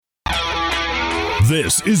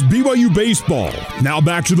This is BYU Baseball. Now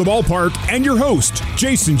back to the ballpark and your host,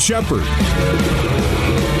 Jason Shepard.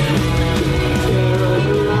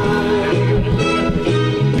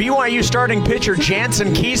 BYU starting pitcher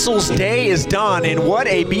Jansen Kiesel's day is done, and what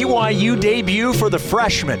a BYU debut for the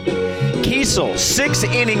freshman. Kiesel, 6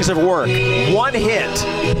 innings of work, 1 hit,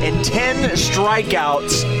 and 10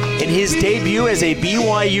 strikeouts in his debut as a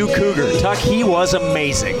BYU Cougar. Tuck, he was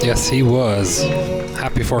amazing. Yes, he was.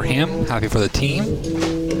 Happy for him, happy for the team.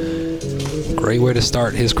 Great way to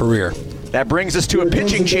start his career. That brings us to a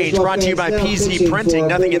pitching change brought to you by PZ Printing.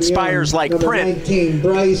 Nothing inspires like print.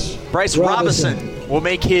 Bryce Robinson will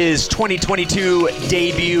make his 2022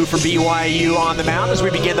 debut for BYU on the mound as we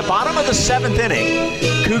begin the bottom of the 7th inning.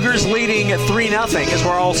 Cougars leading 3-0 as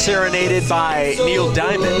we're all serenaded by Neil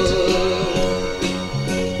Diamond.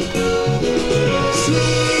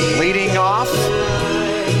 Leading off,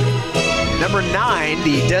 number 9,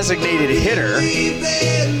 the designated hitter,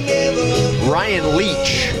 Ryan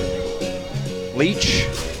Leach. Leach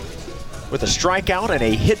with a strikeout and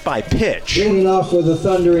a hit by pitch. Leading off for the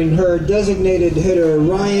Thundering Herd, designated hitter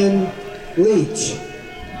Ryan Leach.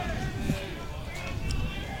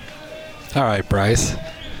 All right, Bryce.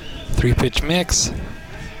 3-pitch mix.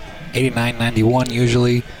 89-91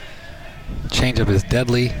 usually. Changeup is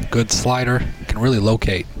deadly. Good slider. Can really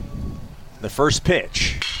locate. The first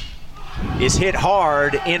pitch is hit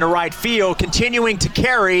hard into right field, continuing to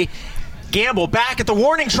carry. Gamble back at the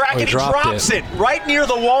warning track, and he drops it right near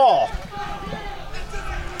the wall.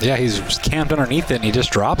 Yeah, he's camped underneath it, and he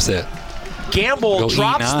just drops it. Gamble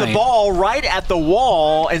drops E9. The ball right at the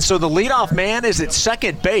wall, and so the leadoff man is at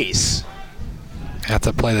second base. That's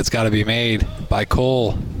a play that's got to be made by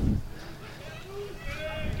Cole.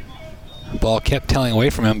 Ball kept tailing away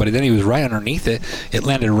from him, but then he was right underneath it. It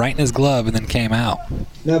landed right in his glove and then came out.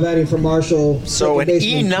 Now batting for Marshall. So an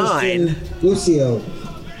E9. Lucio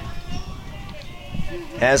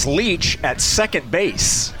has Leach at second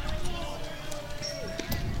base.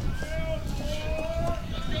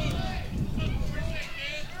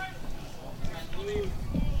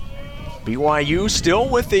 BYU still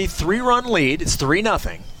with a 3-run lead. It's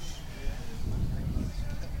 3-0.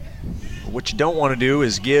 What you don't want to do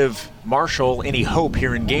is give Marshall any hope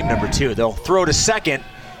here in game number 2. They'll throw to second.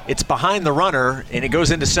 It's behind the runner, and it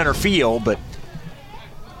goes into center field, but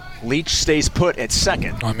Leach stays put at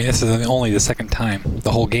second. I mean, this is only the second time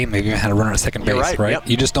the whole game they've even had a runner at second base, right? Yep.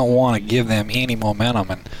 You just don't want to give them any momentum,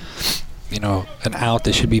 and an out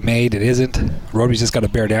that should be made, it isn't. Roby's just got to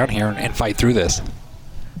bear down here and fight through this.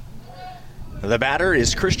 The batter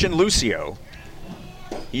is Christian Lucio.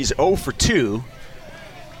 He's 0 for 2.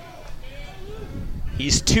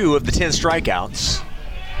 He's 2 of the 10 strikeouts,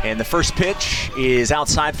 and the first pitch is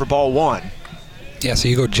outside for ball 1. Yeah, so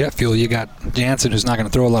you go jet fuel. You got Jansen, who's not going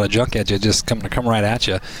to throw a lot of junk at you, just come right at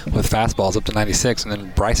you with fastballs up to 96, and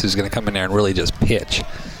then Bryce is going to come in there and really just pitch.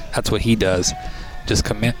 That's what he does. Just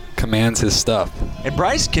commands his stuff. And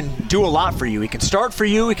Bryce can do a lot for you. He can start for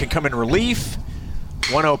you. He can come in relief.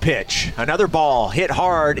 1-0 pitch. Another ball hit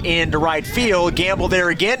hard into right field. Gamble there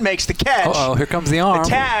again, makes the catch. Uh-oh, here comes the arm. The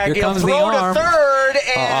tag. Here comes throw the arm. to third,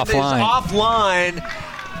 and is offline.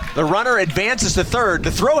 offline. The runner advances to third.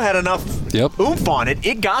 The throw had enough oomph on it.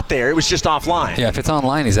 It got there. It was just offline. Yeah, if it's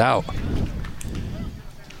online, he's out.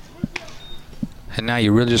 And now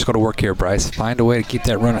you really just got to work here, Bryce. Find a way to keep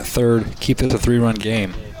that run at third. Keep this a 3-run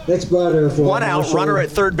game. Next batter for 1 out, runner at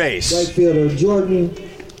third base. Right fielder Jordan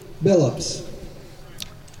Billups.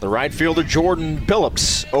 The right fielder Jordan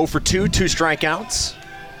Billups, 0 for 2, 2 strikeouts.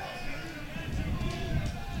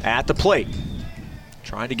 At the plate.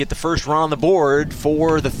 Trying to get the first run on the board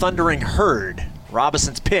for the Thundering Herd.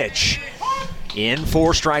 Robinson's pitch in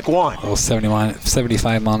for strike 1. A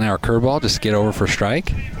 75 mile an hour curveball, just get over for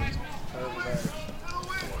strike.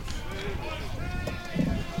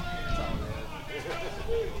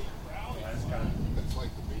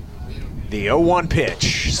 The 0-1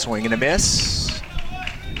 pitch, swing and a miss.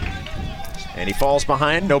 And he falls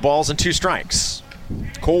behind, no balls and 2 strikes.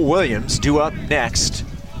 Cole Williams due up next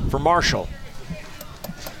for Marshall.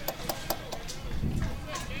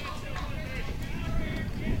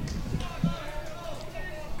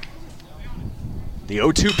 The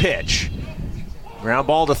 0-2 pitch. Ground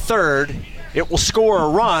ball to third. It will score a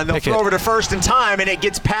run. They'll throw over to first in time, and it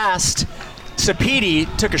gets past Sapiti.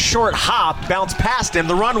 Took a short hop, bounced past him.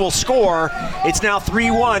 The run will score. It's now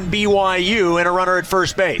 3-1 BYU and a runner at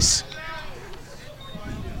first base.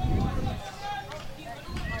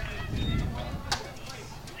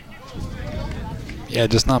 Yeah,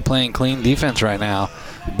 just not playing clean defense right now.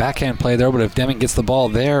 Backhand play there, but if Deming gets the ball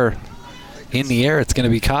there in the air, it's going to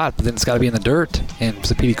be caught, but then it's got to be in the dirt, and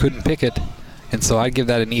Sapiti couldn't pick it. And so I'd give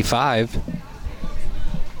that an E5.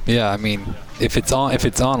 Yeah, I mean, if it's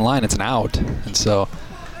online, it's an out. And so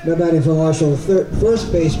Now batting for Marshall,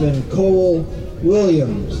 first baseman Cole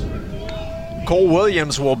Williams. Cole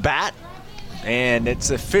Williams will bat, and it's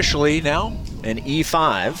officially now an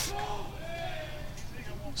E5.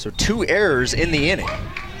 So 2 errors in the inning.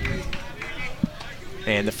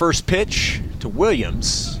 And the first pitch to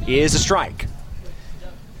Williams is a strike.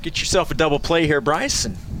 Get yourself a double play here, Bryce,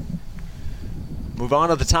 and move on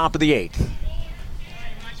to the top of the 8th.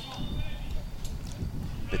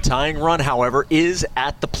 The tying run, however, is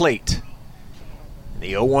at the plate.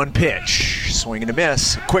 The 0-1 pitch, swing and a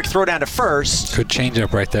miss. Quick throw down to first. Good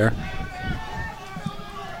changeup right there.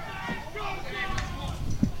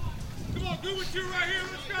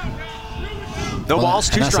 No balls,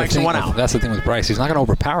 2 strikes, and 1 out. That's the thing with Bryce. He's not going to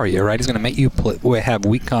overpower you, right? He's going to make you have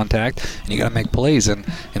weak contact, and you got to make plays. And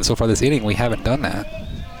so far this inning, we haven't done that,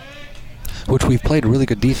 which we've played really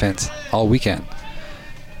good defense all weekend.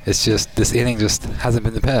 It's just this inning just hasn't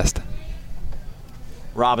been the best.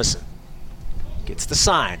 Robinson gets the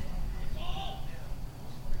sign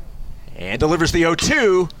and delivers the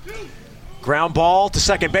 0-2. Ground ball to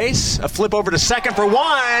second base, a flip over to second for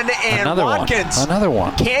 1, and Another Watkins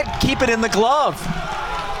one. Can't keep it in the glove.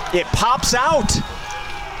 It pops out.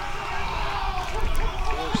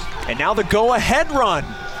 And now the go-ahead run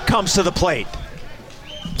comes to the plate.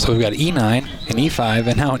 So we've got E9, an E5,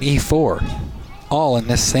 and now an E4, all in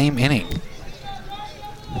this same inning.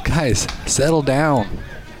 Guys, settle down.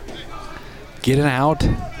 Get an out,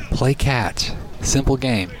 play catch. Simple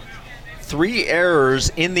game. 3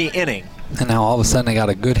 errors in the inning. And now all of a sudden they got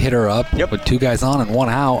a good hitter up with 2 guys on and 1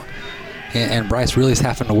 out. And Bryce really is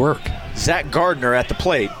having to work. Zach Gardner at the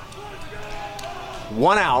plate.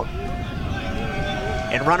 1 out.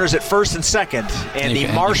 And runners at first and second. And the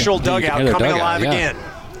Marshall dugout coming alive again.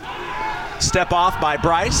 Step off by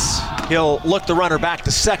Bryce. He'll look the runner back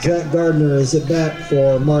to second. Zach Gardner is at bat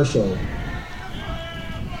for Marshall.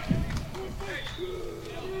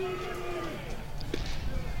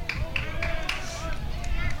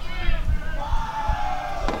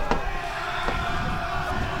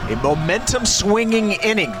 A momentum swinging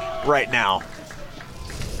inning right now.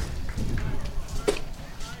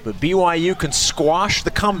 But BYU can squash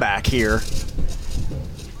the comeback here.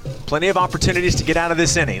 Plenty of opportunities to get out of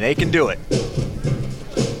this inning. They can do it.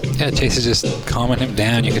 Yeah, Chase is just calming him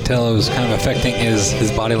down. You could tell it was kind of affecting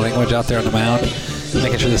his body language out there on the mound,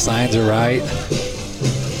 making sure the signs are right.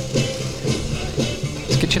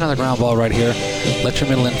 Let's get you another ground ball right here. Let your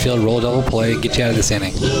middle infield roll a double play, get you out of this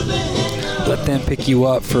inning. Let them pick you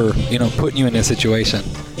up for, putting you in this situation.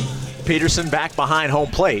 Peterson back behind home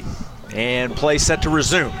plate, and play set to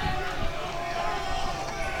resume.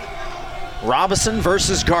 Robinson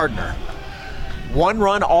versus Gardner. 1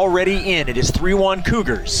 run already in. It is 3-1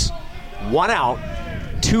 Cougars. 1 out,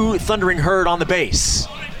 2 Thundering Herd on the base.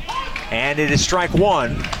 And it is strike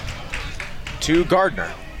 1 to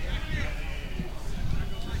Gardner.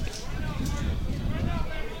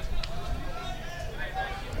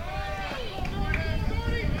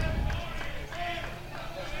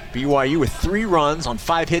 BYU with 3 runs on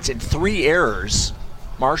 5 hits and 3 errors.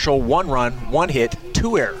 Marshall 1 run, 1 hit,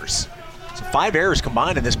 2 errors. So 5 errors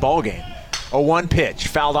combined in this ball game. 0-1 pitch,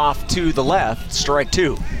 fouled off to the left, strike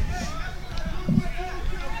 2.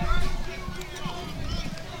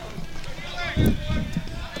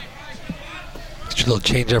 Get your little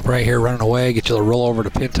change up right here, running away. Get your little roll over to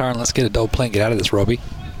Pintar, and let's get a double play and get out of this, Roby.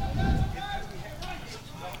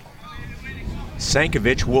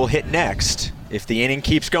 Sankovic will hit next if the inning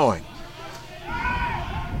keeps going.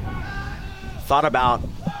 Thought about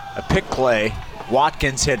a pick play.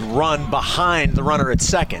 Watkins had run behind the runner at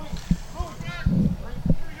second.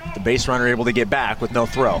 The base runner able to get back with no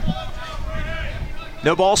throw.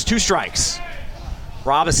 No balls, 2 strikes.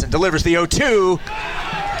 Robinson delivers the 0-2.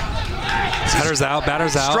 Batter's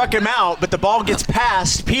out. Struck him out, but the ball gets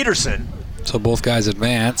past Peterson. So both guys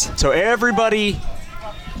advance. So everybody...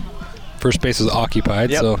 First base was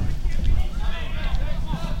occupied, so...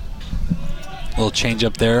 A little change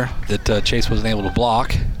up there that Chase wasn't able to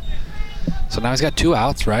block. So now he's got 2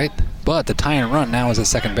 outs, right? But the tying run now is at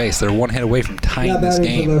second base. They're 1 hit away from tying this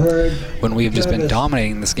game when we've just been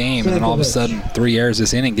dominating this game. And then all of a sudden, 3 errors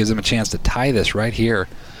this inning gives them a chance to tie this right here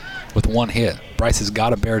with 1 hit. Bryce has got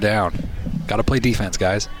to bear down. Got to play defense,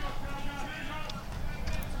 guys.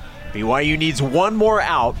 BYU needs 1 more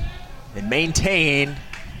out and maintain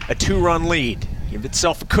a 2-run lead. Give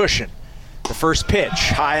itself a cushion. The first pitch,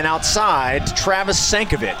 high and outside to Travis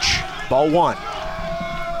Sankovic. Ball 1.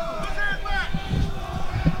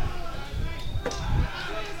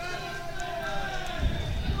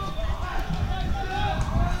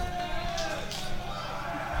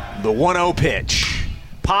 The 1-0 pitch.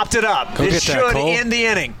 Popped it up. This should end the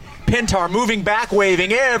inning. Pintar moving back,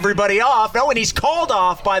 waving everybody off. Oh, and he's called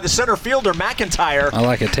off by the center fielder, McIntyre. I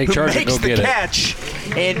like it. Take charge and go get it. Makes the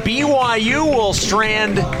catch. And BYU will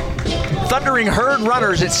strand Thundering Herd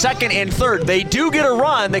runners at second and third. They do get a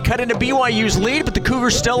run. They cut into BYU's lead, but the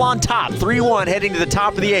Cougars still on top. 3-1 heading to the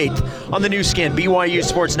top of the 8th on the new skin, BYU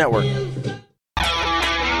Sports Network.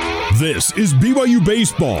 This is BYU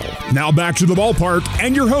Baseball. Now back to the ballpark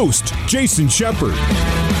and your host, Jason Shepard.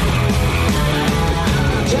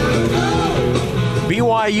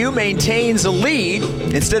 BYU maintains a lead.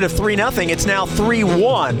 Instead of 3-0, it's now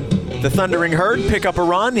 3-1. The Thundering Herd pick up a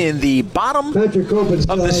run in the bottom of the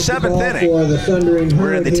 7th inning.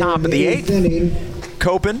 We're in the top of the 8th.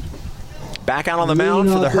 Copen back out on the mound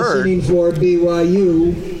for the Herd. For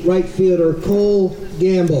BYU, right fielder Cole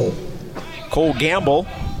Gamble. Cole Gamble.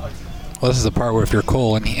 Well, this is the part where if you're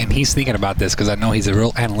Cole, and he's thinking about this because I know he's a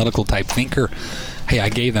real analytical type thinker. Hey, I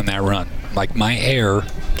gave them that run. Like, my error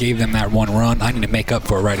gave them that one run. I need to make up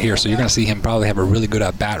for it right here. So you're going to see him probably have a really good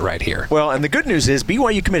at-bat right here. Well, and the good news is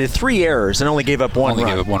BYU committed 3 errors and only gave up one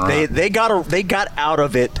run. They got out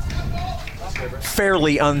of it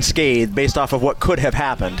fairly unscathed based off of what could have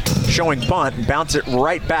happened. Showing bunt and bounce it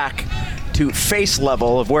right back to face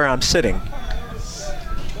level of where I'm sitting.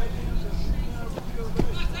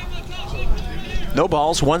 No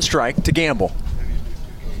balls, 1 strike to Gamble.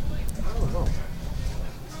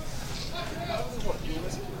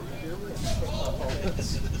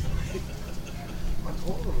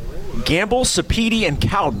 Gamble, Sapedi, and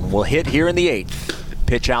Cowden will hit here in the 8th.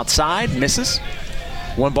 Pitch outside, misses.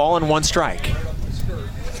 1 ball and 1 strike.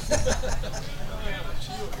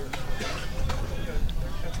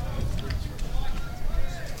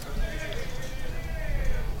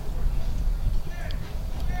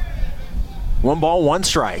 One ball, 1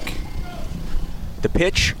 strike. The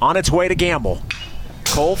pitch on its way to Gamble.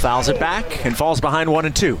 Cole fouls it back and falls behind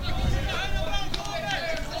 1-2.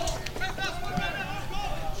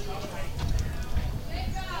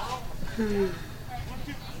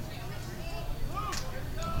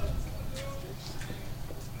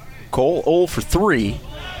 Cole 0 for 3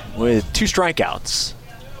 with 2 strikeouts.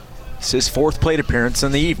 It's his 4th plate appearance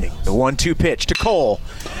in the evening. The 1-2 pitch to Cole.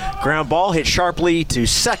 Ground ball hit sharply to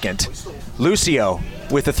second. Lucio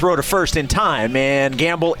with the throw to first in time, and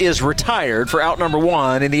Gamble is retired for out number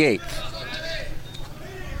 1 in the 8th.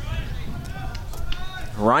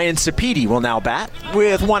 Ryan Sapedi will now bat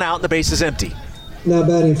with 1 out and the base is empty. Now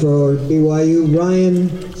batting for BYU, Ryan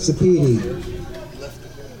Sapedi.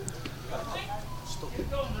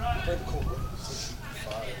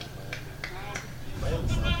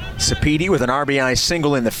 Sapedi with an RBI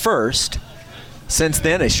single in the first. Since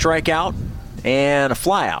then, a strikeout and a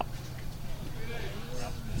flyout.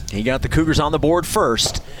 He got the Cougars on the board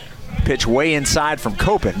first. Pitch way inside from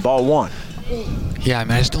Copen, ball 1. Yeah, I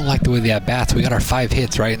mean, I just don't like the way the at-bats. We got our 5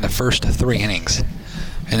 hits, right, in the first 3 innings.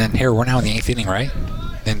 And then here, we're now in the 8th inning, right?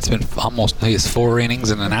 And it's been almost 4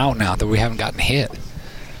 innings and an out now that we haven't gotten hit.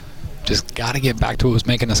 Just got to get back to what was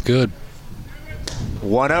making us good.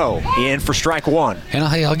 1-0 in for strike 1. And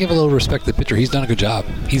I'll give a little respect to the pitcher. He's done a good job.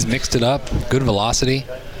 He's mixed it up. Good velocity.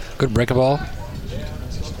 Good break ball.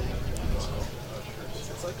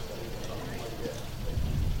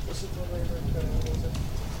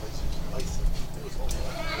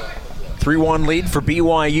 (3-1) lead for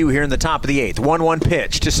BYU here in the top of the 8th. 1-1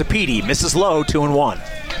 pitch to Sapedi. Misses low, 2-1.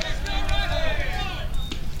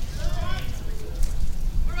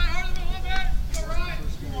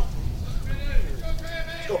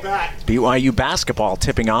 BYU basketball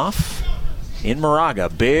tipping off in Moraga.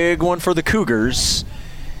 Big one for the Cougars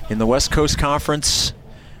in the West Coast Conference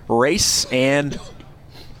race and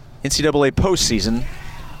NCAA postseason.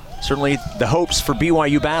 Certainly the hopes for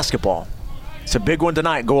BYU basketball. It's a big one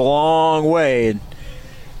tonight. Go a long way in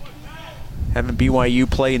having BYU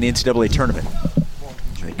play in the NCAA tournament.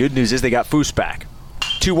 The good news is they got Foose back.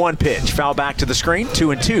 2-1 pitch. Foul back to the screen.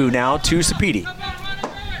 2-2 now to Sapedi.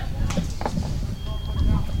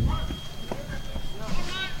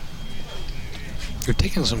 You're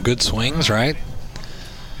taking some good swings, right?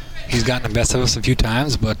 He's gotten the best of us a few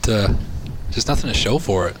times, but just nothing to show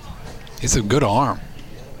for it. It's a good arm.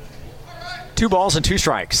 2 balls and 2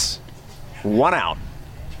 strikes. 1 out.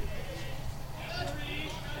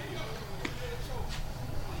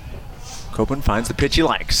 Copen finds the pitch he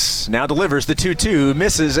likes. Now delivers the 2-2,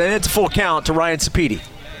 misses, and it's full count to Ryan Sapedi.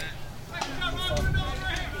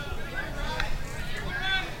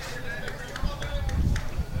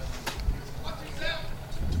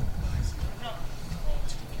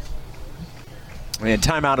 And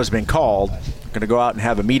timeout has been called. Going to go out and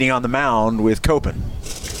have a meeting on the mound with Copen.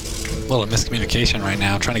 little miscommunication right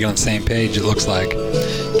now, trying to get on the same page, it looks like.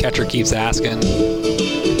 Catcher keeps asking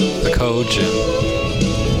the coach, and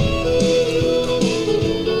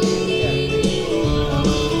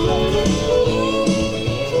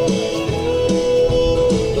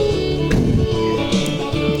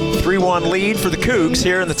 3-1 lead for the Cougs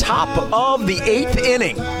here in the top of the 8th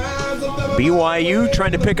inning. BYU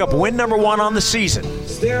trying to pick up win number 1 on the season.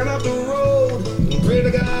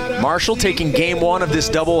 Marshall taking game 1 of this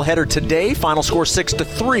doubleheader today. Final score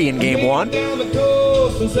 6-3 in game 1.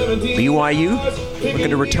 BYU looking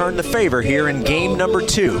to return the favor here in game number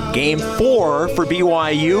 2. Game 4 for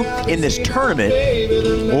BYU in this tournament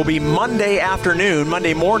will be Monday afternoon,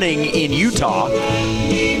 Monday morning in Utah.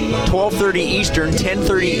 12:30 Eastern,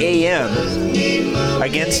 10:30 a.m.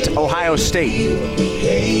 against Ohio State.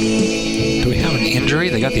 Do we have an injury?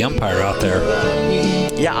 They got the umpire out there.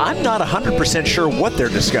 Yeah, I'm not 100% sure what they're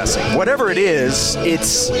discussing. Whatever it is,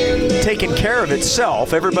 it's taken care of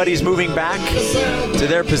itself. Everybody's moving back to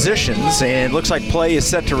their positions, and looks like play is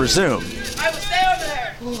set to resume. I will stay over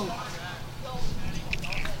there.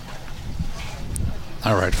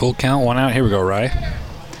 All right, full count, 1 out. Here we go, Rye.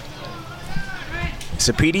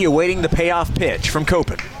 Sapedi awaiting the payoff pitch from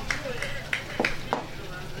Copen.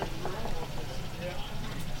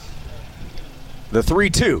 The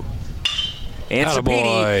 3-2. And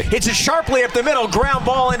Sapedi hits it sharply up the middle, ground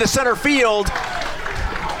ball into center field.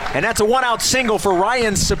 And that's a 1-out single for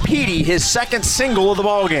Ryan Sapedi, his second single of the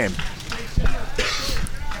ball game.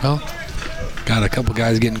 Well, got a couple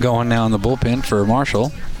guys getting going now in the bullpen for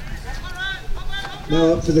Marshall.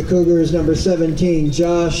 Now up for the Cougars, number 17,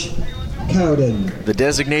 Josh Cowden. The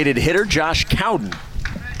designated hitter, Josh Cowden,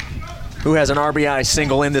 who has an RBI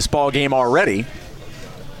single in this ball game already,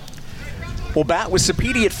 will bat with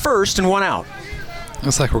Sapedi at first and 1 out.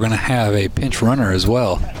 Looks like we're going to have a pinch runner as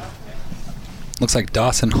well. Looks like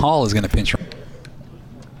Dawson Hall is going to pinch.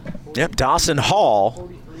 Yep, Dawson Hall.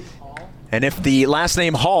 And if the last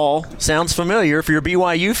name Hall sounds familiar, if you're a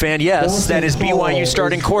BYU fan, yes, that is BYU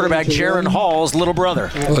starting quarterback Jaron Hall's little brother.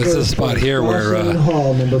 Well, it's a spot here where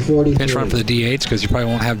pinch run for the DH, because you probably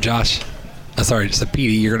won't have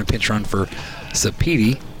Sapedi. You're going to pinch run for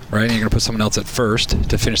Sapedi, right? And you're going to put someone else at first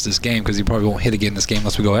to finish this game, because you probably won't hit again this game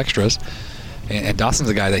unless we go extras. And Dawson's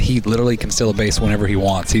a guy that he literally can steal a base whenever he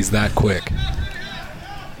wants. He's that quick.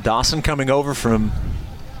 Dawson coming over from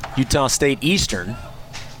Utah State Eastern.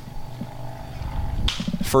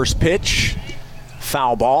 First pitch,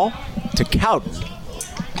 foul ball to Cowden.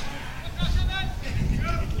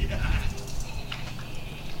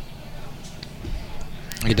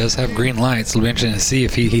 He does have green lights. It'll be interesting to see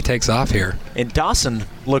if he takes off here. And Dawson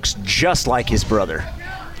looks just like his brother.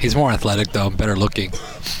 He's more athletic, though, better looking.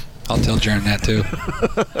 I'll tell Jaron that, too.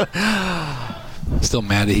 Still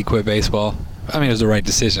mad that he quit baseball. I mean, it was the right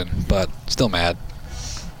decision, but still mad.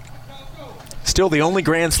 Still, the only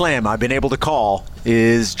grand slam I've been able to call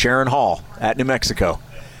is Jaron Hall at New Mexico.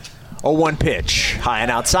 0-1 pitch, high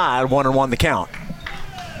and outside, 1-1 the count.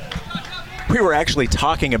 We were actually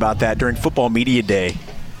talking about that during Football Media Day,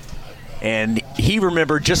 and he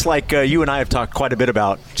remembered, just like you and I have talked quite a bit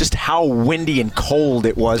about, just how windy and cold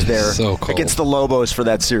it was there so cold against the Lobos for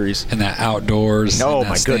that series. And that outdoors. Oh, and that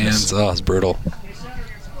my goodness. stands. Oh, it's brutal.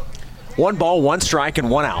 1 ball, 1 strike,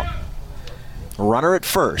 and 1 out. Runner at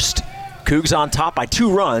first. Cougs on top by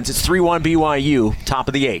 2 runs. It's 3-1 BYU, top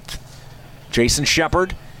of the 8th. Jason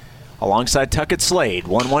Shepard alongside Tuckett Slade.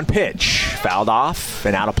 1-1 pitch. Fouled off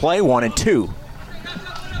and out of play, 1-2.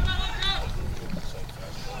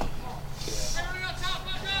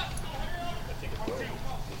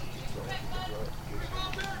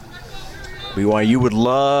 BYU would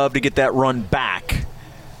love to get that run back.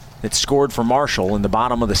 It scored for Marshall in the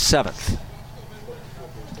bottom of the 7th.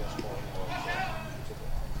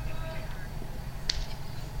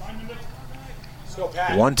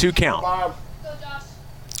 One, 2 count.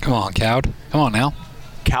 Come on, Cowd. Come on now.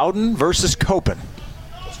 Cowden versus Copen.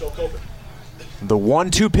 Let's go, Copen. The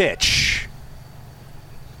 1-2 pitch.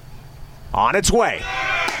 On its way.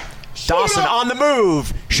 Dawson on the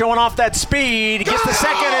move, showing off that speed. Gets the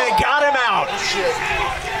second and it got him out.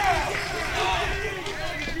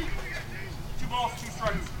 2 balls, 2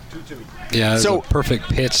 strikes. 2-2. Yeah, it was a perfect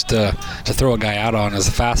pitch to throw a guy out on. It was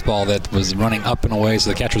a fastball that was running up and away, so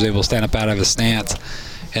the catcher was able to stand up out of his stance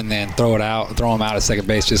and then throw him out at second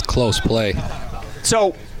base. Just close play.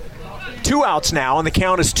 So 2 outs now, and the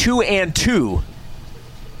count is 2-2.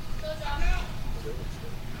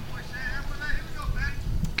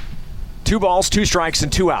 Two balls, 2 strikes,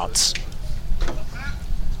 and 2 outs.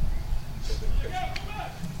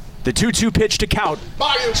 The 2-2 pitch to Cowden.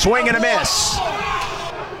 Swing and a miss.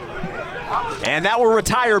 And that will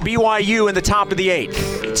retire BYU in the top of the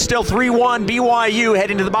 8th. It's still 3-1 BYU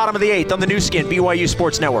heading to the bottom of the 8th on the new skin, BYU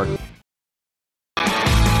Sports Network.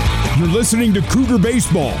 You're listening to Cougar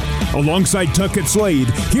Baseball. Alongside Tuckett Slade,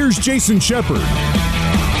 here's Jason Shepard.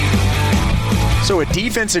 So a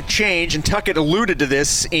defensive change, and Tuckett alluded to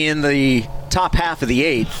this in the top half of the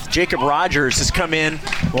 8th. Jacob Rogers has come in,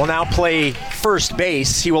 will now play first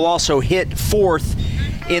base. He will also hit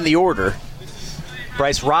 4th in the order.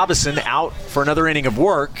 Bryce Robinson out for another inning of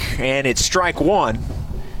work, and it's strike 1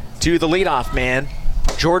 to the leadoff man,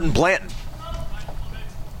 Jordan Blanton.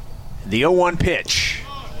 The 0-1 pitch.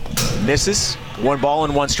 Misses. 1 ball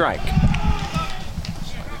and 1 strike.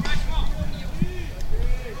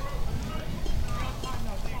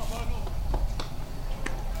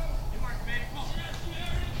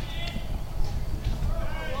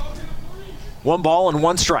 One ball and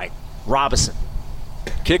 1 strike. Robinson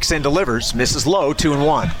kicks and delivers, misses low,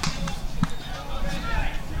 2-1.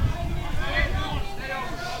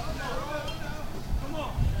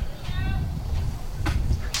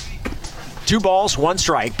 Two balls, 1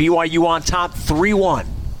 strike. BYU on top, 3-1.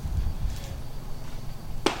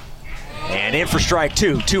 And in for strike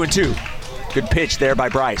 2, 2-2. Good pitch there by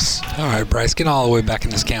Bryce. All right, Bryce, get all the way back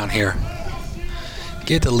in this count here.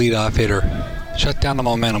 Get the leadoff hitter. Shut down the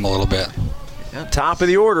momentum a little bit. Now, top of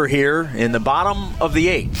the order here in the bottom of the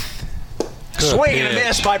 8th. Swing and a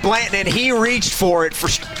miss by Blanton, and he reached for it for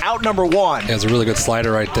out number 1. He has a really good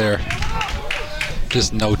slider right there.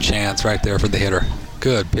 Just no chance right there for the hitter.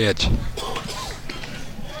 Good pitch.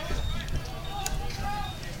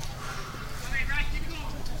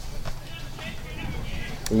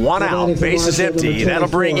 One out, bases empty. That'll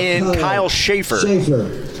bring in Kyle Schaefer.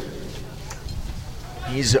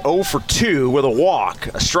 He's 0 for 2 with a walk,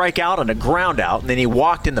 a strikeout, and a ground out, and then he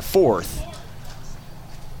walked in the 4th.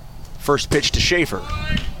 First pitch to Schaefer.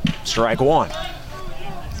 Strike 1.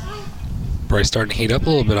 Bryce starting to heat up a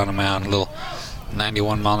little bit on the mound. A little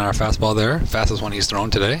 91-mile-an-hour fastball there. Fastest one he's thrown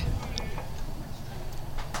today.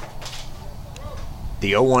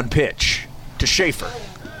 The 0-1 pitch to Schaefer.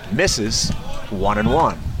 Misses.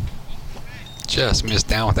 1-1. Just missed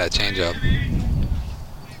down with that changeup.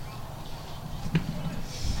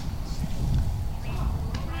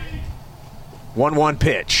 One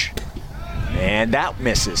pitch. And that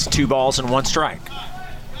misses. 2 balls and 1 strike.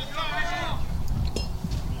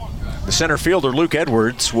 The center fielder, Luke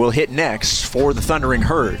Edwards, will hit next for the Thundering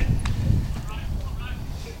Herd.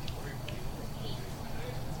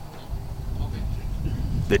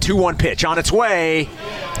 The 2-1 pitch on its way.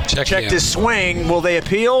 Checked his swing. Will they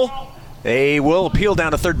appeal? They will appeal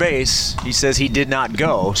down to third base. He says he did not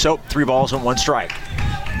go. So 3 balls and 1 strike.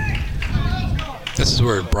 This is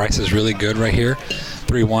where Bryce is really good right here.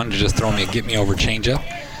 3-1 to just throw me a get-me-over changeup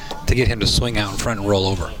to get him to swing out in front and roll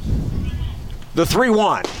over. The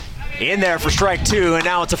 3-1 in there for strike 2, and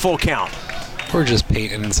now it's a full count. We're just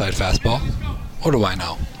painting inside fastball. What do I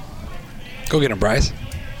know? Go get him, Bryce.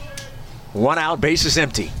 1 out, base is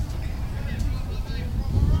empty.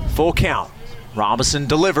 Full count. Robinson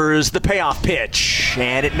delivers the payoff pitch,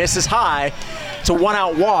 and it misses high. It's a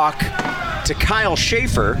 1-out walk to Kyle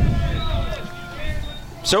Schaefer.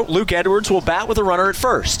 So Luke Edwards will bat with a runner at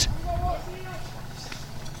first.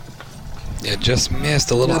 Yeah, just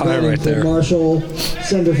missed a little high right there. Marshall,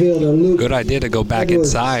 center fielder Luke. Good idea to go back Edwards.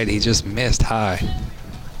 inside. He just missed high.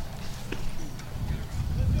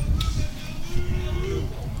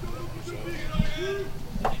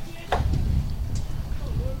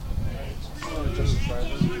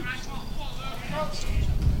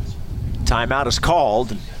 Timeout is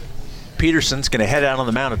called. Peterson's going to head out on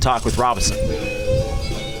the mound and talk with Robinson.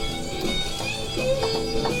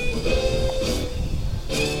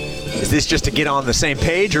 Is this just to get on the same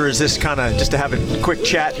page, or is this kind of just to have a quick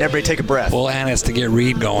chat and everybody take a breath? Well, and it's to get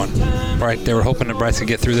Reed going. Right, they were hoping that Bryce could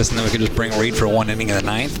get through this and then we could just bring Reed for 1 inning in the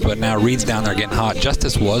 9th, but now Reed's down there getting hot.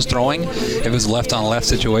 Justice was throwing if it was left-on-left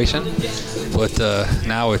situation, but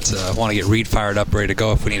now it's want to get Reed fired up, ready to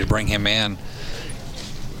go if we need to bring him in.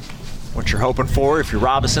 What you're hoping for, if you're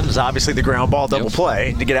Robinson, is obviously the ground ball double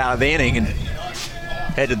play to get out of the inning and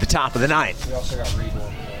head to the top of the 9th.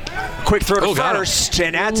 Quick throw to first,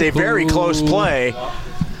 and that's a very close play.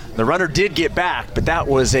 The runner did get back, but that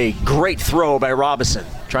was a great throw by Robinson,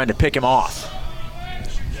 trying to pick him off.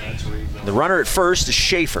 The runner at first is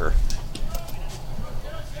Schaefer.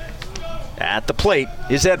 At the plate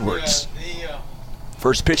is Edwards.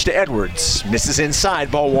 First pitch to Edwards, misses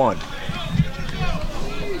inside, ball 1.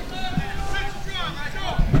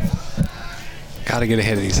 Got to get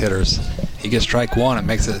ahead of these hitters. You get strike 1, it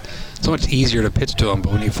makes it so much easier to pitch to them.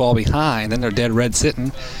 But when you fall behind, then they're dead red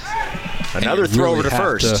sitting. Another throw over to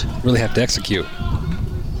first. Really have to execute.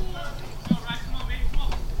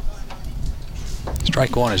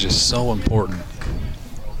 Strike one is just so important.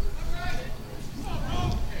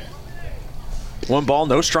 1 ball,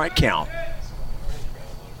 no strike count.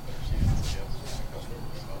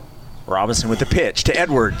 Robinson with the pitch to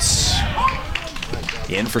Edwards.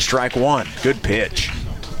 In for strike one. Good pitch.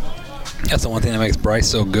 That's the one thing that makes Bryce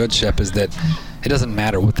so good, Shep, is that it doesn't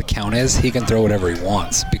matter what the count is. He can throw whatever he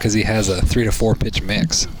wants because he has a 3 to 4 pitch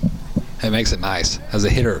mix. It makes it nice. As a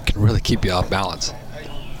hitter, it can really keep you off balance.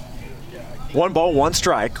 1 ball, 1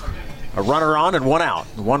 strike. A runner on and 1 out.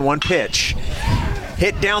 1-1 pitch.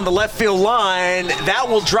 Hit down the left field line. That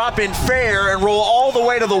will drop in fair and roll all the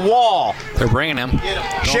way to the wall. They're bringing him.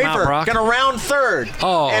 Schaefer going to round third.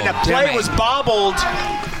 Oh, and the play was bobbled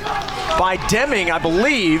by Deming, I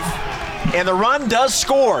believe. And the run does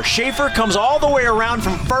score. Schaefer comes all the way around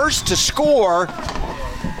from first to score.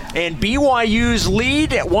 And BYU's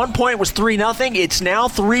lead at one point was 3-0. It's now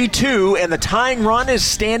 3-2, and the tying run is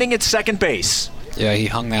standing at second base. Yeah, he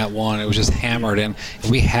hung that one. It was just hammered, and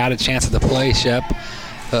we had a chance at the play, Shep.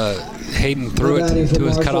 Hayden threw it to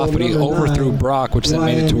his cutoff, but he overthrew Brock, which then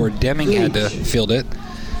made it to where Deming had to field it.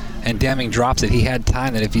 And Deming drops it. He had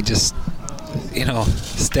time that if he just,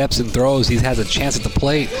 steps and throws, he has a chance at the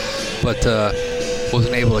plate, but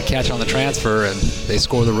wasn't able to catch on the transfer, and they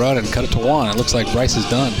score the run and cut it to 1. It looks like Bryce is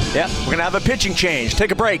done. Yeah, we're going to have a pitching change.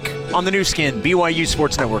 Take a break on the new skin, BYU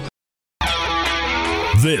Sports Network.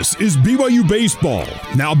 This is BYU Baseball.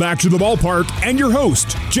 Now back to the ballpark and your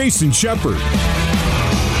host, Jason Shepard.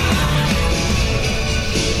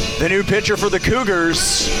 The new pitcher for the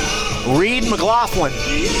Cougars, Reed McLaughlin,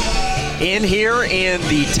 in here in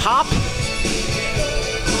the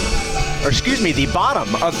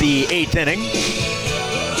bottom of the 8th inning.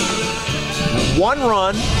 1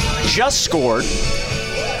 run just scored.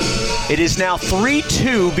 It is now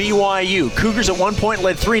 3-2 BYU. Cougars at one point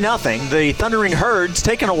led 3-0. The Thundering Herds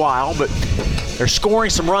taking a while, but they're scoring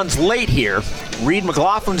some runs late here. Reed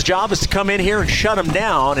McLaughlin's job is to come in here and shut them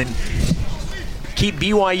down and keep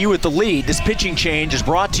BYU at the lead. This pitching change is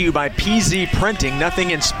brought to you by PZ Printing.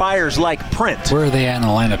 Nothing inspires like print. Where are they at in the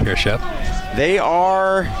lineup here, Shep? They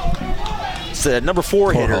are, it's the number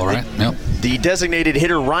 4 hitter. Hole, right? Yep. The designated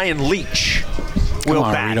hitter, Ryan Leach, will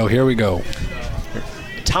bat. Rito, here we go.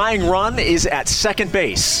 Tying run is at second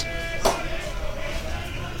base.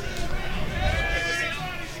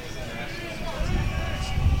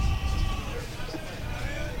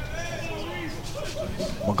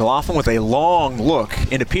 McLaughlin with a long look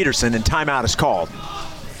into Peterson, and timeout is called.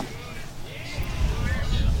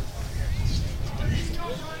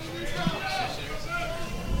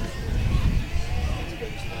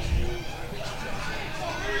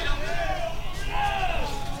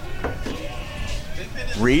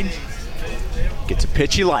 Reed gets a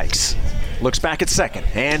pitch he likes. Looks back at second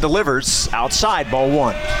and delivers outside, ball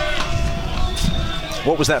 1.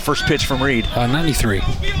 What was that first pitch from Reed? 93.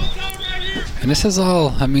 And this is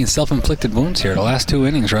all, self-inflicted wounds here. The last 2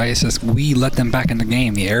 innings, right? It's just we let them back in the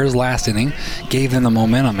game. The errors last inning gave them the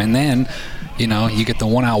momentum. And then, you get the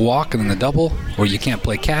 1-out walk and then the double where you can't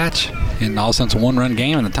play catch. And all of a sudden it's a 1-run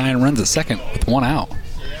game and the tying run's at second with 1 out.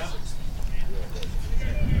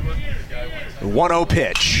 1-0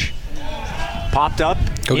 pitch. Popped up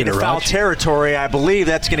into foul territory. I believe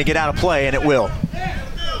that's going to get out of play, and it will.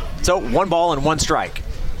 So 1 ball and 1 strike.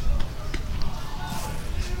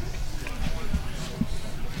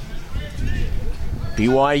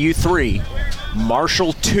 BYU 3,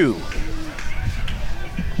 Marshall 2.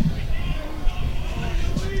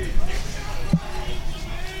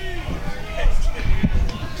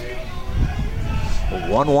 A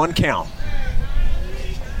 1-1 count.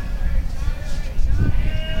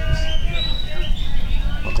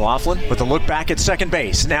 McLaughlin with a look back at second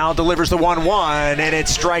base. Now delivers the 1-1, and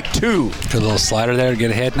it's strike 2. Good little slider there to get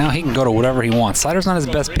ahead. Now he can go to whatever he wants. Slider's not his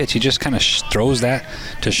best pitch. He just kind of throws that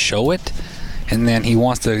to show it, and then he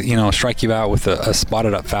wants to, strike you out with a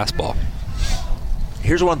spotted up fastball.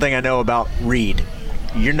 Here's one thing I know about Reed.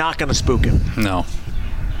 You're not going to spook him. No.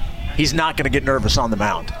 He's not going to get nervous on the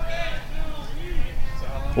mound.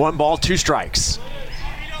 1 ball, 2 strikes.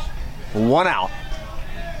 1 out.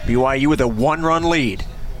 BYU with a 1-run lead.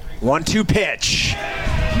 1-2 pitch.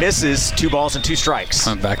 Misses. 2 balls and 2 strikes.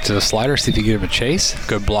 Back to the slider, see if you give him a chase.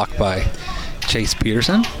 Good block by Chase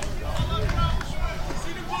Peterson.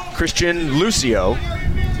 Christian Lucio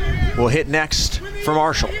will hit next for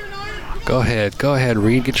Marshall. Go ahead,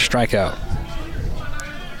 Reed. Get your strikeout.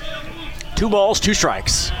 2 balls, 2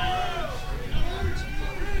 strikes.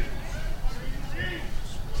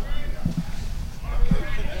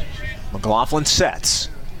 McLaughlin sets.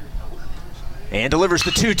 And delivers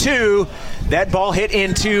the 2-2. That ball hit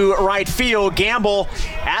into right field. Gamble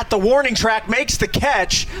at the warning track makes the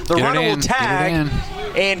catch. The runner will tag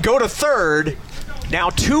and go to third. Now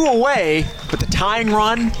 2 away, but the tying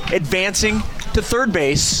run advancing to third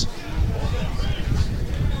base.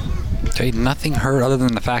 Okay, nothing hurt other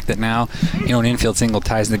than the fact that now, an infield single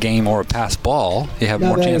ties the game or a pass ball. You have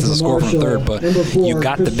more chances to score from third, but you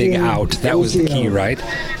got the big out. That was the key, right?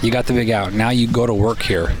 You got the big out. Now you go to work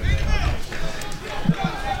here.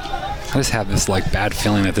 I just have this bad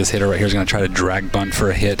feeling that this hitter right here is going to try to drag bunt for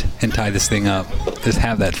a hit and tie this thing up. Just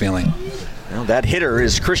have that feeling. Well, that hitter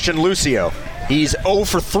is Christian Lucio. He's 0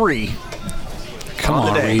 for 3. Come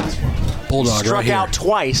on, Reed. Bulldog right here. Struck out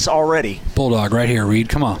twice already. Bulldog right here, Reed.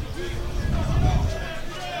 Come on.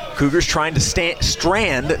 Cougars trying to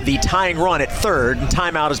strand the tying run at third, and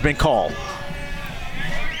timeout has been called.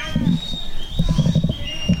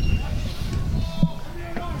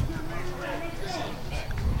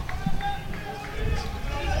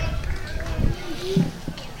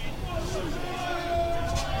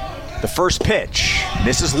 The first pitch,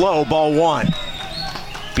 misses low, ball 1.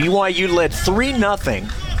 BYU led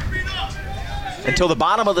 3-0 until the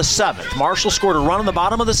bottom of the 7th. Marshall scored a run in the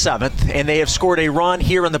bottom of the 7th, and they have scored a run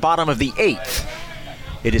here in the bottom of the 8th.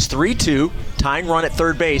 It is 3-2, tying run at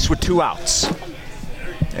third base with 2 outs.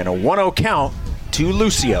 And a 1-0 count to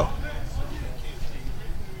Lucio.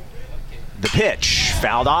 The pitch,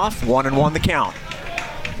 fouled off, 1-1 the count.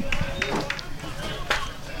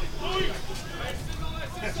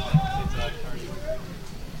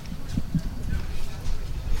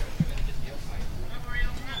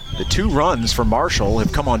 The 2 runs for Marshall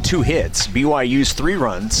have come on 2 hits. BYU's 3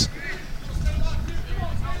 runs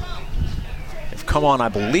have come on, I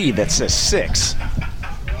believe, that says 6.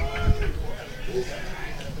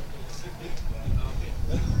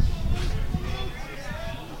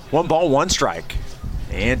 One ball, 1 strike,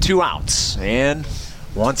 and 2 outs. And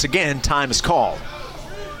once again, time is called.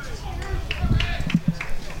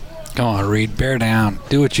 Come on, Reed, bear down.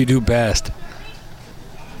 Do what you do best.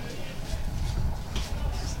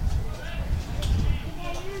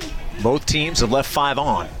 Both teams have left 5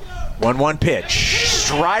 on. 1-1 pitch.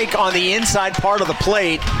 Strike on the inside part of the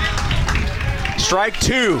plate. Strike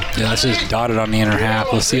 2. Yeah, that's just dotted on the inner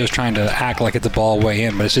half. Lucio's trying to act like it's a ball way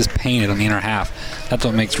in, but it's just painted on the inner half. That's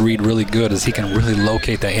what makes Reed really good, is he can really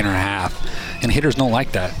locate that inner half. And hitters don't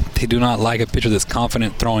like that. They do not like a pitcher that's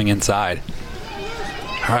confident throwing inside.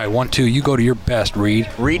 All right, 1-2. You go to your best, Reed.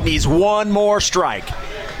 Reed needs 1 more strike.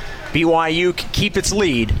 BYU can keep its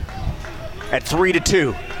lead at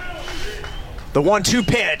 3-2. The 1-2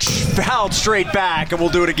 pitch, fouled straight back, and we'll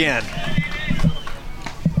do it again.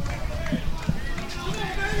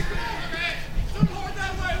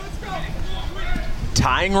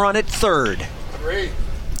 Tying run at third.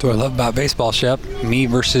 That's what I love about baseball, Shep. Me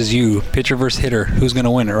versus you, pitcher versus hitter. Who's going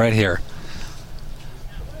to win it right here?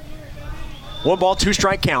 1 ball, 2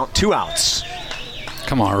 strike count, 2 outs.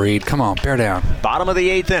 Come on, Reed. Come on, bear down. Bottom of the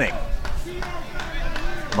 8th inning.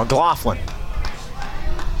 McLaughlin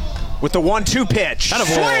with the 1-2 pitch.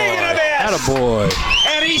 Attaboy.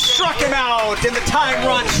 And he struck him out, and the tying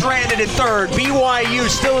run stranded at third. BYU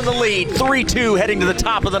still in the lead, 3-2 heading to the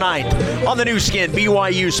top of the 9th on the new skin,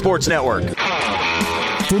 BYU Sports Network.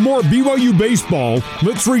 For more BYU baseball,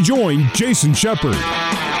 let's rejoin Jason Shepard.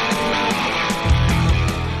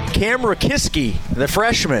 Cam Rakiski, the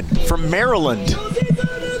freshman from Maryland,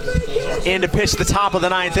 in to pitch the top of the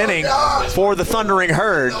 9th inning for the Thundering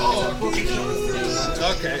Herd.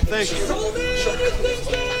 Okay, thank you.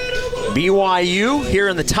 BYU here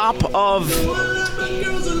in the top of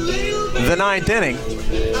the 9th inning.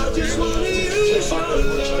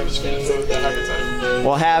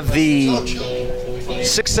 We'll have the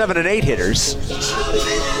 6, 7, and 8 hitters.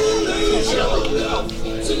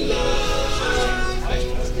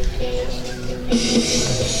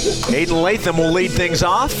 Aiden Latham will lead things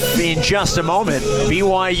off in just a moment.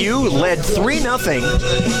 BYU led 3-0.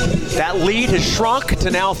 That lead has shrunk to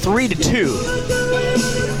now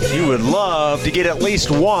 3-2. You would love to get at least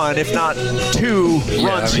 1, if not 2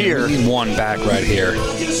 runs here. We need 1 back right here.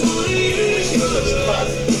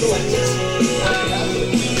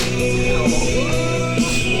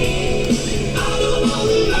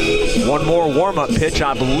 One more warm-up pitch,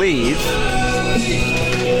 I believe.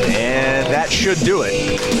 And that should do it.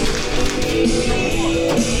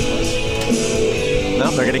 No,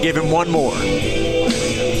 they're going to give him 1 more.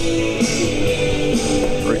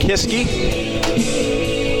 Rakiski.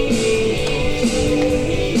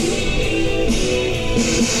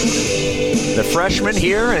 The freshman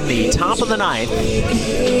here in the top of the ninth.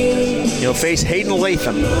 He'll face Hayden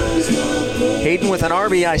Latham. Hayden with an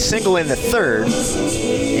RBI single in the third.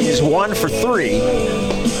 He is 1 for 3.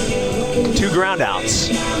 2 groundouts.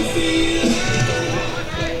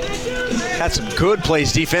 Had some good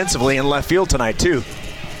plays defensively in left field tonight, too.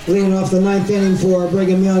 Leading off the ninth inning for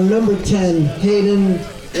Brigham Young, number 10, Hayden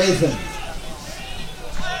Latham.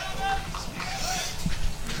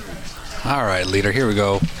 All right, leader, here we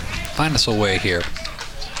go. Find us a way here.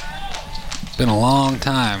 Been a long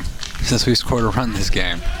time since we scored a run this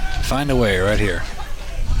game. Find a way right here.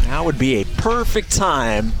 Now would be a perfect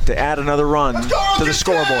time to add another run to the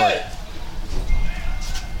scoreboard.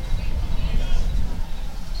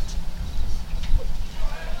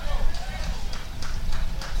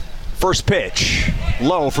 First pitch,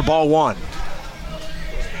 low for ball 1.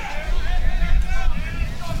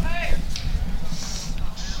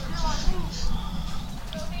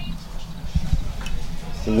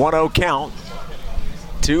 One-oh count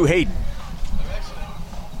to Hayden.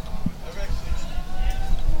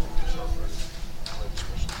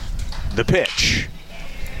 The pitch.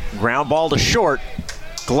 Ground ball to short.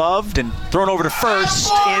 Gloved and thrown over to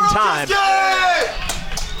first in time.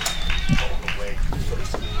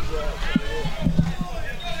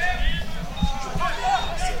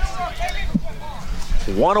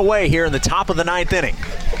 One away here in the top of the ninth inning.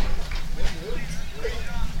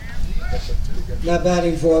 Now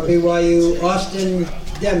batting for BYU, Austin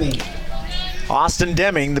Deming. Austin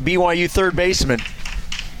Deming, the BYU third baseman.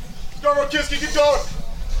 Go, Rokiski, keep going.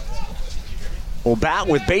 Will bat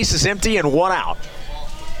with bases empty and 1 out.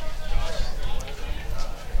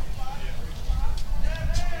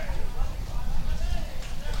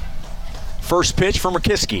 First pitch from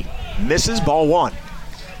Rokiski. Misses, ball 1.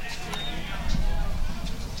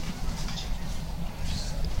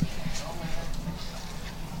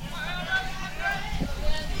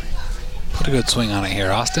 Put a good swing on it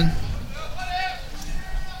here, Austin.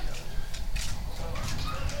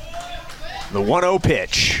 The 1-0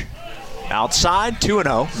 pitch. Outside,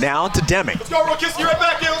 2-0. Now to Deming. Let's go, Rokiski, right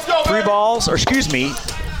back here. Let's go, man.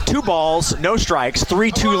 2 balls, no strikes.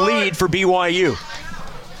 3-2 lead for BYU.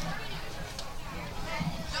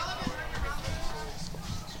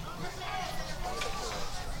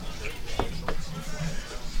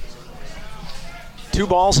 Two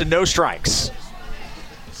balls and no strikes.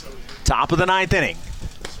 Top of the ninth inning.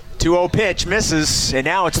 2-0 pitch misses, and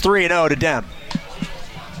now it's 3-0 to Dem.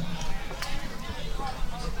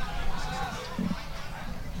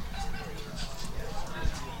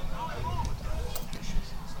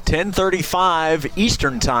 .35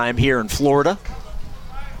 Eastern time here in Florida.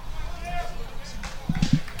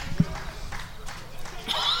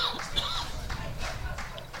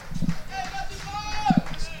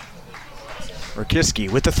 Rokiski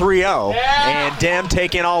with the 3-0, and Dem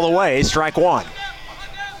taking all the way, strike 1.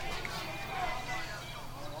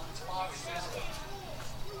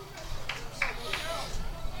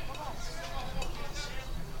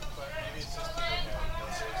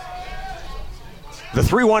 The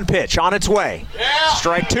 3-1 pitch on its way. Yeah.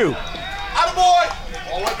 Strike 2.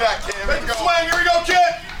 Attaboy. All the way back, Cam. Make the swing. Here we go,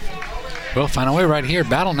 kid. Well, find a way right here.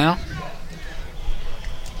 Battle now.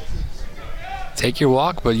 Take your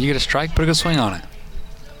walk, but you get a strike, put a good swing on it.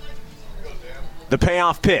 The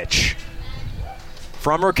payoff pitch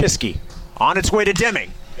from Rokiski. On its way to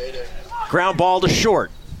Deming. Ground ball to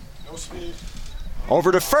short. No speed.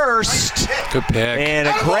 Over to first. Good pick. And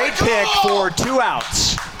a great pick for 2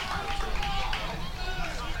 outs.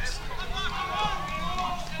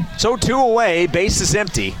 So 2 away, base is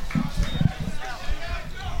empty.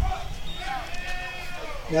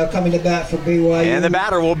 Now coming to bat for BYU. And the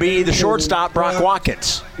batter will be the shortstop, Brock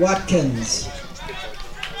Watkins. Watkins.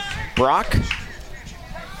 Brock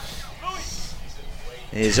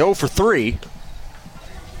is 0 for 3.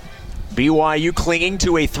 BYU clinging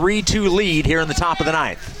to a 3-2 lead here in the top of the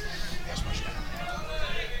ninth.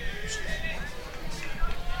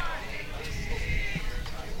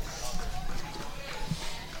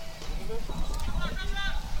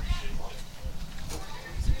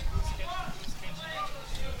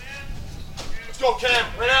 Go, Cam.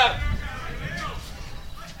 Right at him.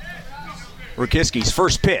 Rokiski's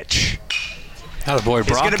first pitch. Attaboy, Brock.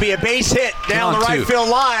 It's going to be a base hit down the right field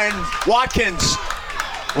line. Watkins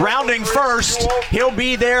rounding first. He'll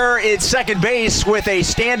be there at second base with a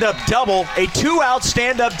stand-up double, a 2-out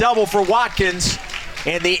stand-up double for Watkins,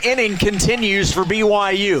 and the inning continues for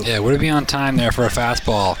BYU. Yeah, would it be on time there for a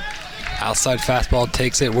fastball? Outside fastball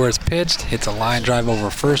takes it where it's pitched, hits a line drive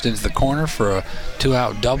over first into the corner for a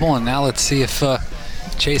 2-out double, and now let's see if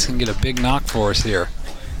Chase can get a big knock for us here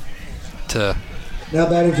to Now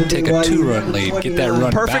batting for take BYU, a 2-run lead, get that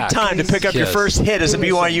run Perfect back. time to pick up your first hit as a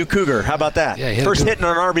BYU Cougar. How about that? Yeah, first hit and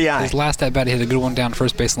an RBI. His last at bat, he hit a good one down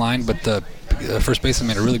first base line, but the first baseman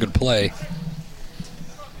made a really good play.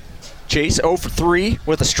 Chase 0 for 3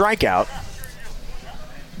 with a strikeout.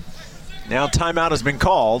 Now timeout has been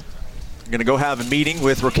called. I'm going to go have a meeting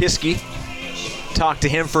with Rokiski. Talk to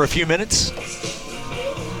him for a few minutes.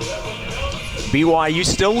 BYU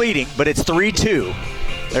still leading, but it's 3-2.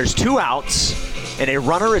 There's 2 outs and a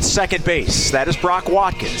runner at second base. That is Brock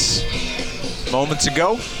Watkins. Moments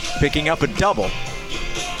ago, picking up a double.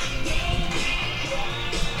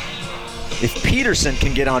 If Peterson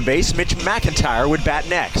can get on base, Mitch McIntyre would bat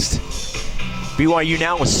next. BYU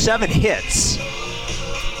now with 7 hits.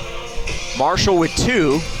 Marshall with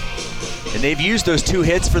 2, and they've used those 2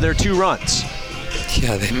 hits for their 2 runs.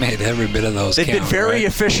 Yeah, they made every bit of those They've count, been very right?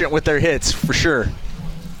 efficient with their hits, for sure.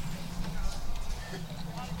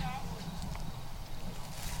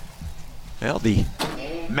 Well, the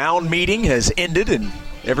mound meeting has ended, and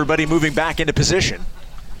everybody moving back into position.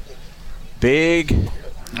 Big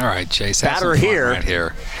All right, Chase, have batter some fun here. right here.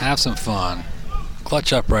 Have some fun.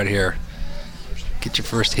 Clutch up right here. Get your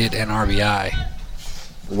first hit and RBI.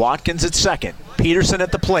 Watkins at second. Peterson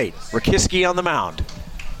at the plate. Rokiski on the mound.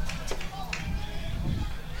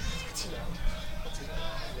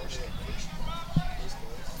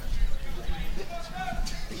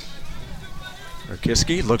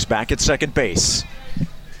 Rokiski looks back at second base.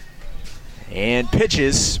 And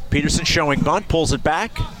pitches. Peterson showing bunt, pulls it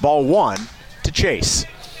back. Ball 1 to Chase.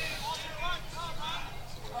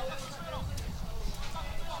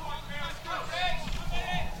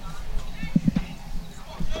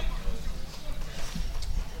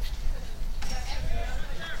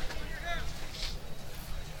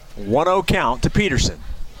 .1-0 count to Peterson,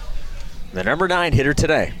 the number 9 hitter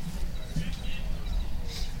today.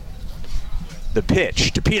 The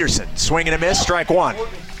pitch to Peterson, swing and a miss, strike 1.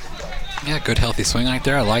 Yeah, good healthy swing right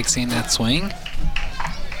there. I like seeing that swing.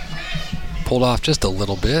 Pulled off just a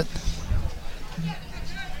little bit.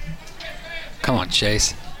 Come on,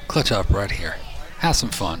 Chase. Clutch up right here. Have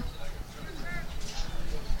some fun.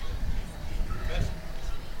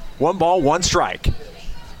 1 ball, 1 strike.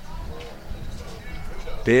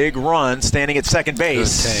 Big run standing at second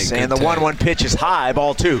base. Good take, and the good 1-1 pitch is high,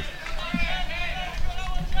 ball 2.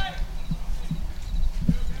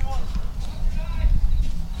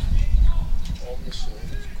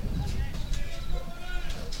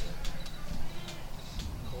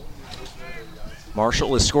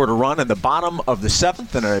 Marshall has scored a run in the bottom of the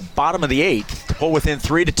 7th and a bottom of the 8th to pull within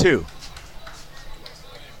 3-2.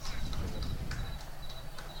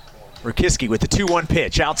 Rokiski with the 2-1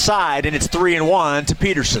 pitch outside, and it's 3-1 to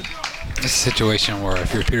Peterson. This is a situation where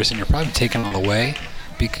if you're Peterson, you're probably taking on the way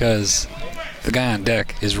because the guy on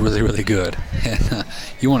deck is really, really good. And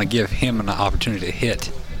you want to give him an opportunity to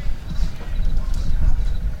hit.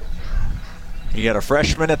 You got a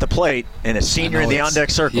freshman at the plate and a senior in the on-deck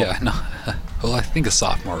circle. Yeah, no. Well, I think a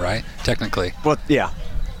sophomore, right? Technically. Well, yeah.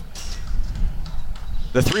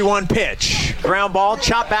 The 3-1 pitch. Ground ball,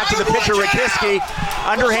 chop back to the pitcher, Rokiski.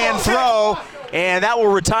 Underhand throw, and that will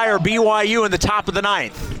retire BYU in the top of the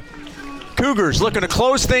 9th. Cougars looking to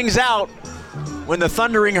close things out when the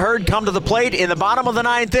Thundering Herd come to the plate in the bottom of the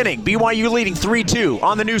 9th inning. BYU leading 3-2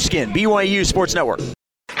 on the new skin, BYU Sports Network.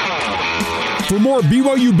 For more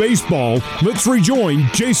BYU baseball, let's rejoin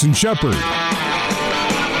Jason Shepard.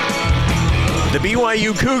 The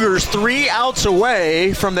BYU Cougars 3 outs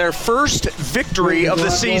away from their first victory of the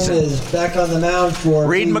season. Is back on the mound for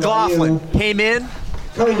Reed BYU. McLaughlin came in,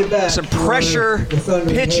 Coming to bat some for pressure the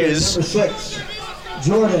Thundering Herd, pitches. Number 6,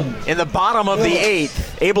 Jordan. in the bottom of the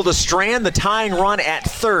 8th, able to strand the tying run at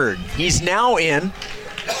third. He's now in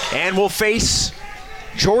and will face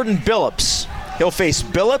Jordan Billups. He'll face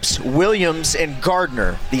Billups, Williams, and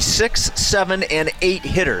Gardner, the 6, 7, and 8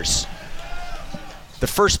 hitters. The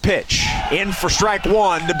first pitch, in for strike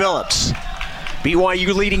 1 to Billups.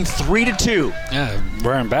 BYU leading 3-2. Yeah,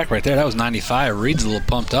 wearing back right there. That was 95. Reed's a little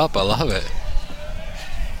pumped up. I love it.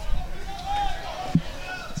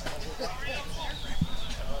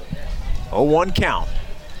 Oh, 0-1 count.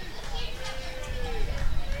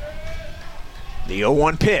 The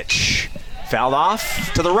 0-1 pitch. Fouled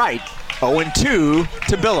off to the right. 0-2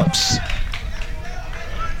 to Billups.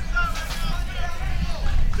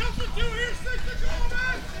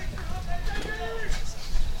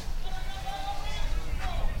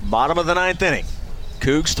 Bottom of the 9th inning.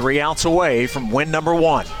 Cougs 3 outs away from win number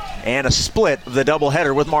 1 and a split of the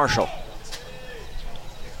doubleheader with Marshall.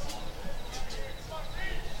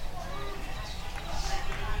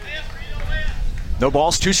 No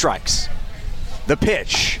balls, 2 strikes. The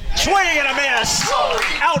pitch, Swing and a miss.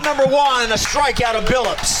 Out number one, a strikeout of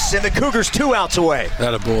Billups, and the Cougars 2 outs away.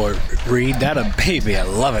 That a boy, Reed. That a baby. I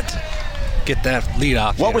love it. Get that lead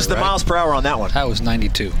off. What was the miles per hour on that one? That was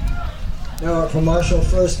 92. Now for Marshall,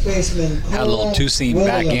 first baseman. Had a little two-seam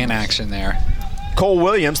back-in action there. Cole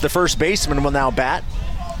Williams, the first baseman, will now bat.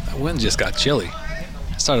 That wind just got chilly.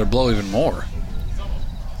 It started to blow even more.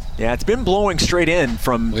 Yeah, it's been blowing straight in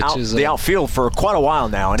from the outfield for quite a while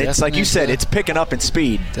now, and it's like you said, it's picking up in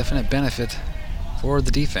speed. Definite benefit for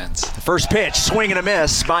the defense. First pitch, swing and a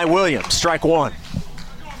miss by Williams. Strike one.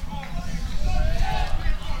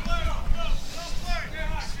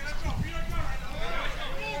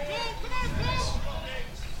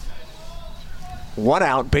 One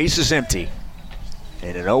out, bases empty.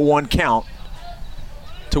 And an 0-1 count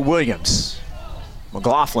to Williams.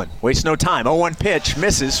 McLaughlin wastes no time. 0-1 pitch,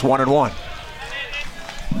 misses, 1-1.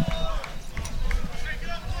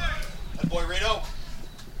 Good boy, Rito.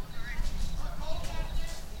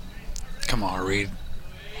 Come on, Reed.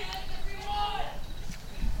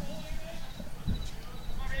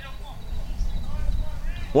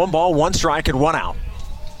 One ball, one strike, and one out.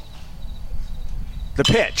 The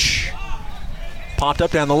pitch. Popped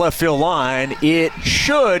up down the left field line. It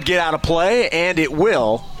should get out of play, and it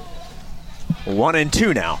will.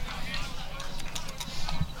 1-2 now.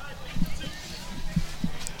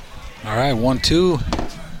 All right, 1-2.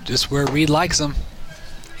 Just where Reed likes him.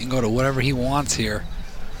 He can go to whatever he wants here.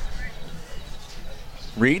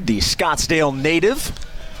 Reed, the Scottsdale native,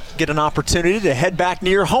 get an opportunity to head back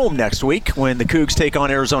near home next week when the Cougs take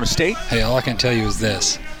on Arizona State. Hey, all I can tell you is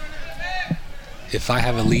this. If I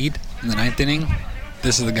have a lead in the 9th inning,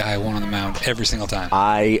 this is the guy I want on the mound every single time.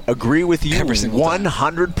 I agree with you every single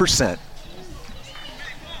 100%.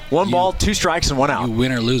 One ball, two strikes, and one out. You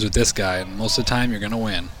win or lose with this guy, and most of the time you're going to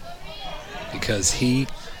win because he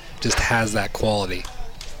just has that quality,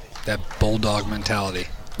 that bulldog mentality.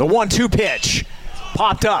 The 1-2 pitch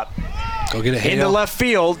popped up. Go get it, Hale. Into left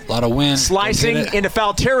field. A lot of wind. Slicing into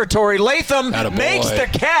foul territory. Latham makes the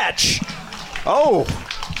catch. Oh.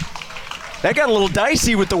 That got a little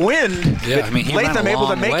dicey with the wind. Yeah, I mean, he Latham ran a able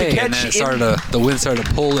to long make way, the catch. And then the wind started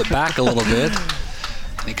to pull it back a little bit.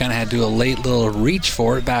 And he kind of had to do a late little reach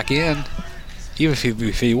for it back in. Even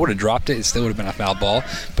if he would have dropped it, it still would have been a foul ball.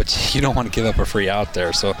 But you don't want to give up a free out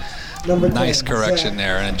there. So nice correction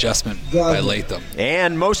there, an adjustment by Latham.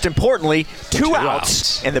 And most importantly, two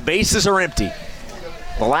outs, and the bases are empty.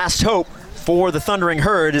 The last hope for the Thundering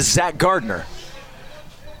Herd is Zach Gardner.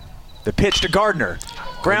 The pitch to Gardner.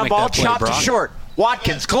 Ground ball chopped to short.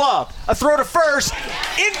 Watkins, glove, a throw to first,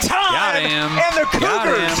 in time, and the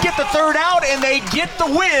Cougars get the third out, and they get the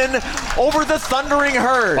win over the Thundering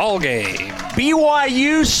Herd. Ball game.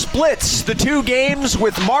 BYU splits the two games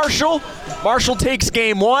with Marshall. Marshall takes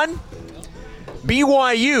game one.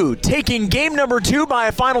 BYU taking game number 2 by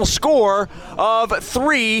a final score of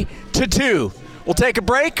 3-2. We'll take a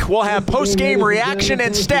break. We'll have post-game reaction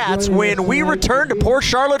and stats when we return to Port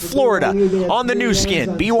Charlotte, Florida on the new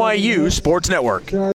skin, BYU Sports Network.